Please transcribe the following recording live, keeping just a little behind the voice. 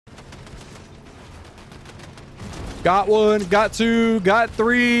Got one, got two, got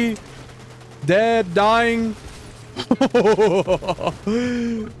three. Dead, dying.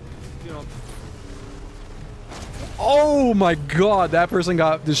 Oh my god, that person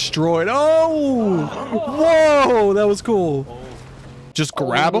got destroyed. Oh! Whoa, that was cool. Just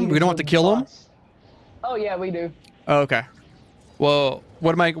grab him. We don't have to kill him. Oh yeah, we do. Oh, okay. Well,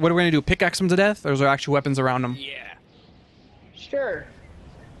 what are we gonna do? Pickaxe him to death, or is there actual weapons around him? Yeah. Sure.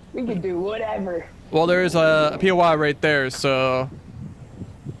 We can do whatever. Well, there's a POI right there, so.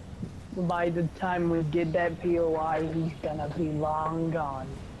 By the time we get that POI, he's gonna be long gone.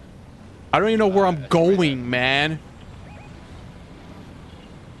 I don't even know where I'm going, man.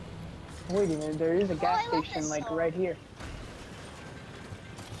 Wait a minute, there is a gas station like right here.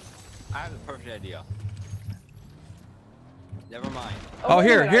 I have the perfect idea. Never mind. Oh,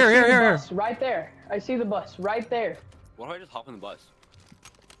 here. Bus right there. I see the bus right there. Why don't I just hop on the bus?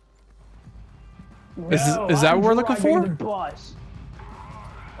 Is that what we're looking for? The bus.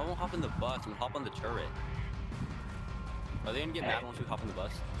 I won't hop in the bus. I'm gonna hop on the turret. Are they gonna get mad once we hop on the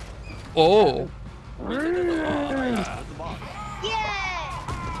bus? Oh. Where's the boss?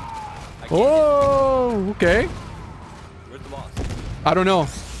 Oh, okay. Where's the boss? I don't know.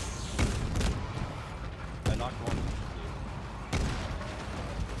 I knocked one.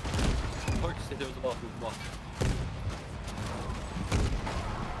 Clark said there was a boss. Where's the boss?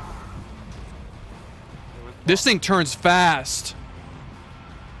 This thing turns fast.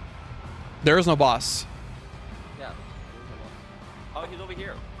 There is no boss. Yeah. There's no boss. Oh, he's over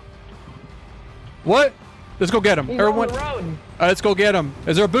here. What? Let's go get him. He's Everyone. on the road. Let's go get him.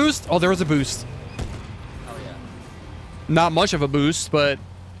 Is there a boost? Oh, there is a boost. Oh yeah. Not much of a boost, but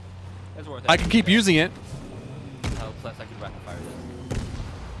It's worth it. I can keep using it. Oh, plus I can rapid fire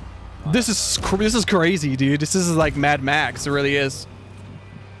This is crazy, dude. This is like Mad Max. It really is.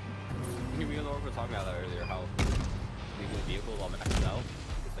 We were talking about that earlier. How leaving a vehicle while maxed out,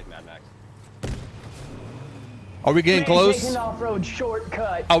 it's like Mad Max. Are we getting close? Take an off-road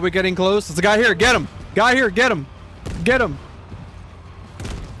shortcut. Are we getting close? There's a guy here. Get him. Guy here. Get him. Get him.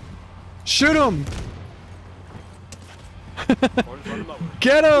 Shoot him.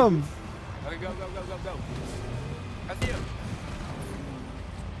 Get him. Okay, go. I see him.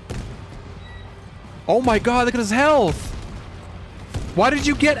 Oh my god, look at his health. Why did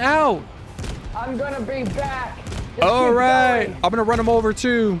you get out? I'm gonna be back. All right. I'm going to run him over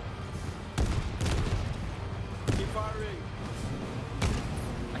too. Keep firing.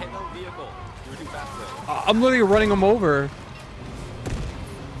 I hit no vehicle. You were too fast though. I'm literally running him over.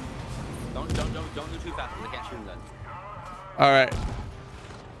 Don't do too fast. I can't shoot him then. All right.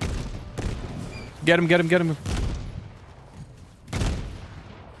 Get him.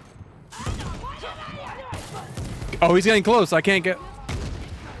 Oh, he's getting close. I can't get.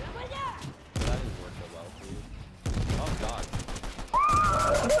 That didn't work so well for you. Oh god.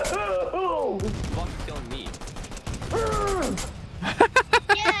 The boss is killing me.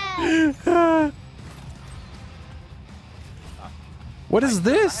 What is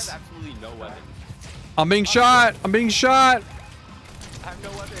this? I have absolutely no weapons. I'm being shot. I have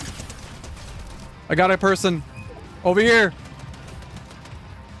no weapons. I got a person over here.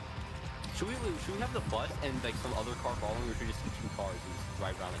 Should we have the bus and like some other car following, or should we just get two cars and just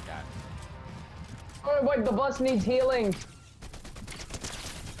drive around like that? Oh wait, the bus needs healing.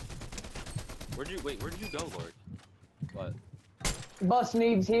 Where did you go, Lord? What? Bus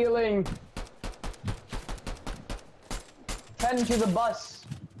needs healing. Tend to the bus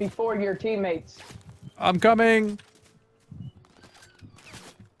before your teammates. I'm coming.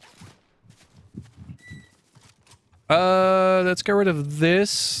 Let's get rid of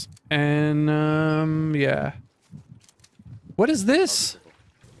this. And, yeah. What is this?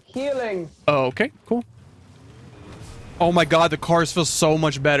 Healing. Oh, okay, cool. Oh my god, the cars feel so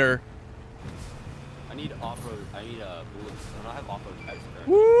much better. I need off-road. I need bullets. I don't have off-road tires.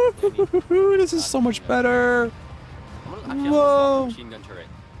 Woo! This is so much better. Whoa. Machine gun turret.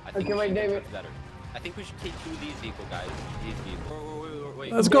 I think Okay, wait, machine gun David. turret's better. I think we should take two of these vehicles, guys. These vehicles.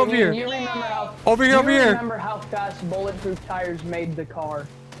 Wait. Let's go over here. You remember how? Over here. Remember how fast bulletproof tires made the car?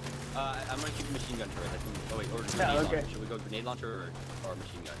 I'm gonna keep the machine gun turret. Oh wait, or grenade okay. launcher. Should we go grenade launcher or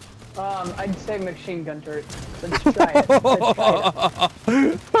machine gun? I'd say machine gun turret. Let's try it.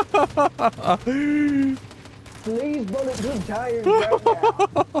 Please bulletproof tires right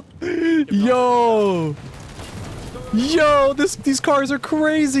now. Yo, these cars are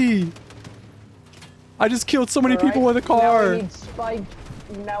crazy. I just killed so many people with a car.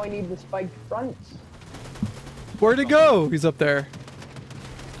 Now we need the spiked fronts. Where'd it go? He's up there.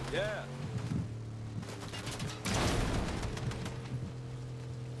 Yeah.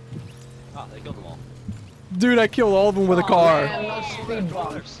 Ah, they killed them all. Dude, I killed all of them with a car. Man, those speed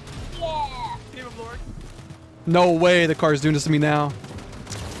bumps. Yeah. Give him, Lord. No way the car's doing this to me now.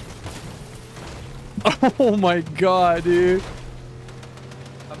 Oh my god, dude.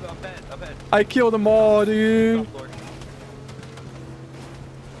 Up ahead. I killed them all, dude. Stop,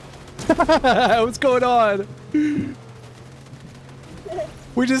 Lord. What's going on?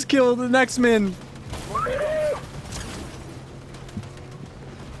 We just killed the next man.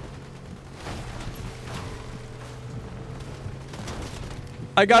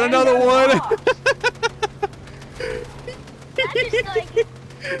 I got another one. I just like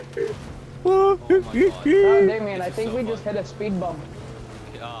Oh my god. Hey man, I think we just hit a speed bump.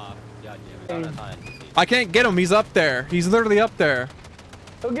 Yeah, damn it. Not enough time. I can't get him. He's up there. He's literally up there.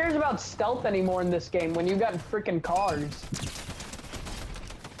 Who cares about stealth anymore in this game when you got freaking cars?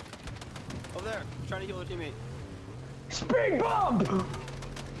 Over there. Trying to heal a teammate. Speed bump!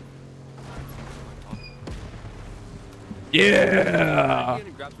 Yeah. I'm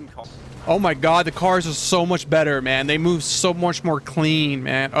gonna grab some car. Oh my god, the cars are so much better, man. They move so much more clean,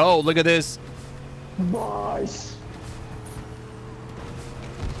 man. Oh, look at this. Nice.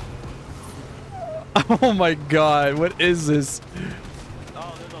 Oh my god, what is this?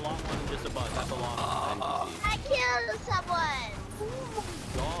 Oh, there's a long one just above. That's a long one. I killed someone.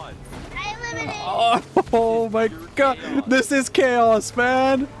 God. I eliminated. Oh my god, this is chaos,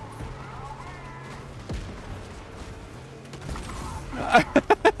 man.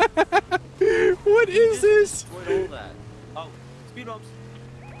 What is this? Avoid all that. Oh, speed bumps.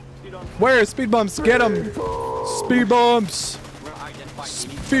 Speed bumps. Where? Speed bumps, get them. Speed bumps. We're gonna identify any.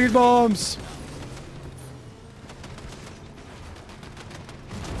 Speed bumps.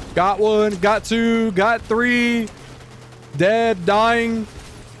 Got one, got two, got three. Dead, dying.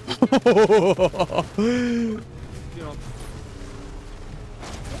 You know,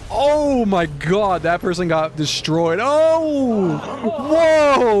 Oh my god, that person got destroyed. Oh!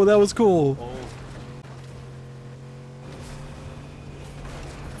 Whoa, that was cool.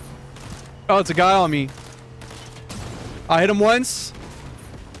 Oh, it's a guy on me. I hit him once.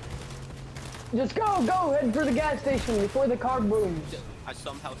 Just go, head for the gas station before the car booms. I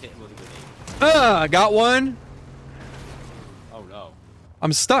somehow hit him with a grenade. Got one. Oh no.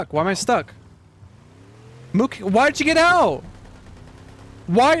 I'm stuck. Why am I stuck? Mook, why'd you get out?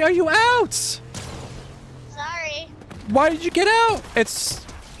 Why are you out? Sorry. Why did you get out? It's...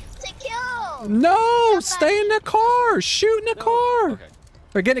 To kill. No, stay in the car. Shoot in the car. Okay.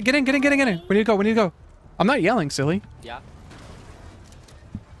 Or get in. We need to go. I'm not yelling, silly. Yeah.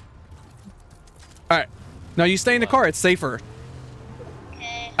 All right. No, you stay in the car. It's safer.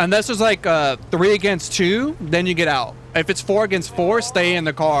 Okay. Unless there's like 3 against 2, then you get out. If it's 4 against 4, stay in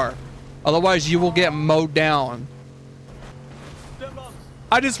the car. Otherwise, you will get mowed down.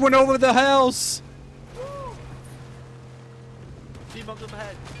 I just went over the house. Speed bumps up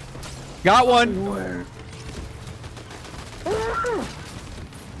ahead. Got one.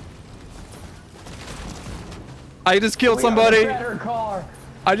 I just killed somebody.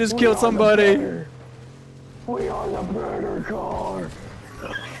 I just killed somebody. We are the better car.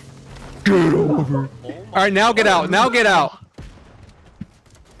 Get over. All right, now get out. Now get out.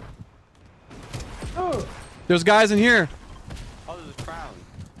 There's guys in here. Oh, there's a crown.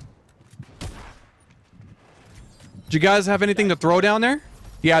 Do you guys have anything to throw down there?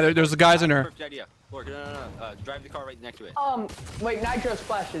 Yeah, there's the guys in there. Perfect idea. Lord, no. Drive the car right next to it. Wait, nitro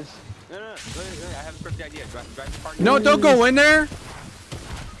splashes. No. Wait, I have a perfect idea. Drive the car. No, don't go in there.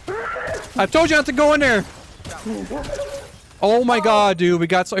 I told you not to go in there. Oh my god, dude. We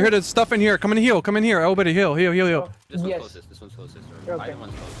got here. There's stuff in here. Come in heal. Come in here. Everybody heal. Heal. This one's Yes. closest. This one's closest. Okay. Either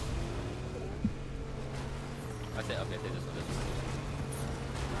one's close. I say, okay, say this one.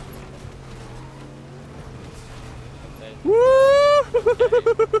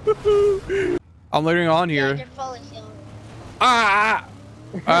 Woo! I'm literally on Yeah, here. they're fully healed. Ah!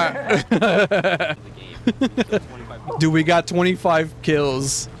 Alright. The game. 25 Dude, we got 25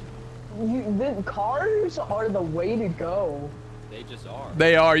 kills. The cars are the way to go. They just are.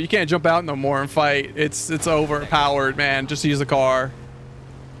 They are. You can't jump out no more and fight. It's overpowered, man. Just use the car.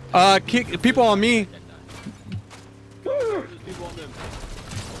 Kick people on me. There's people on them.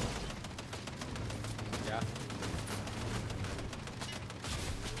 Yeah.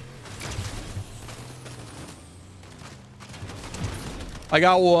 I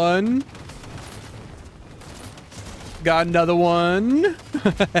got one. Got another one.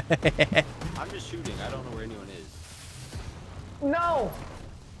 I'm just shooting. I don't know where anyone is. No!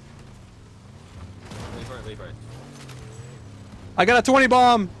 Wait for it. I got a 20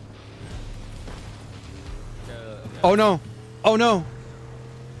 bomb. Okay. Oh no. Oh no.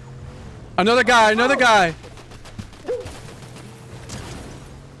 Another guy.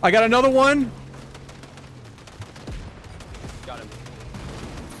 I got another one. Got him.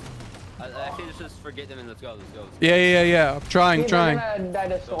 I think just forget them and let's go. Let's go. Yeah. I'm trying. They're gonna die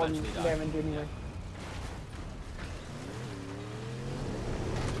to storm eventually die. damage anyway.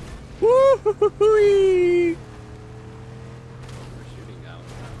 Woo-hoo-hoo-hoo-hoo. We're shooting now.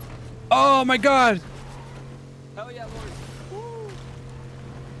 Oh my god. Hell yeah,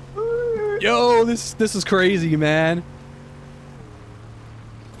 Lord. Yo, this is crazy, man.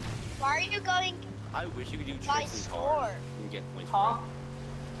 Why are you going I wish you could do by tricks in store? cars and get points. Huh?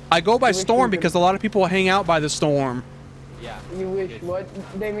 I go by wish you storm could- because a lot of people hang out by the storm. Yeah. You wish It's-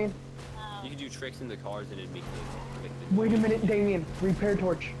 what, Damien? You can do tricks in the cars and it'd make the Wait a minute, Damien. Repair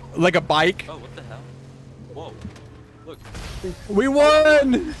torch. Like a bike. Oh, what the hell? Whoa. Look. We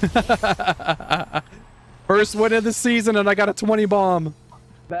won! First win of the season and I got a 20 bomb.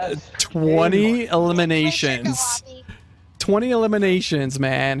 That's 20 Check eliminations. the lobby. 20 eliminations,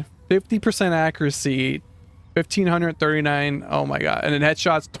 man. 50% accuracy. 1539. Oh my god. And then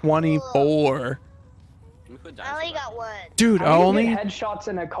headshots 24. Let me put I only dinosaur got one. Dude, I How do you only get headshots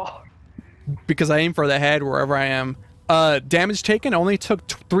in a car. because I aim for the head wherever I am. Damage taken only took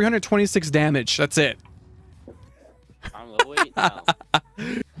 326 damage. That's it. I'm level 8 now.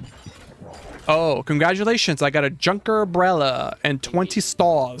 Oh, congratulations. I got a Junker umbrella and 20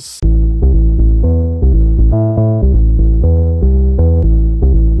 stars.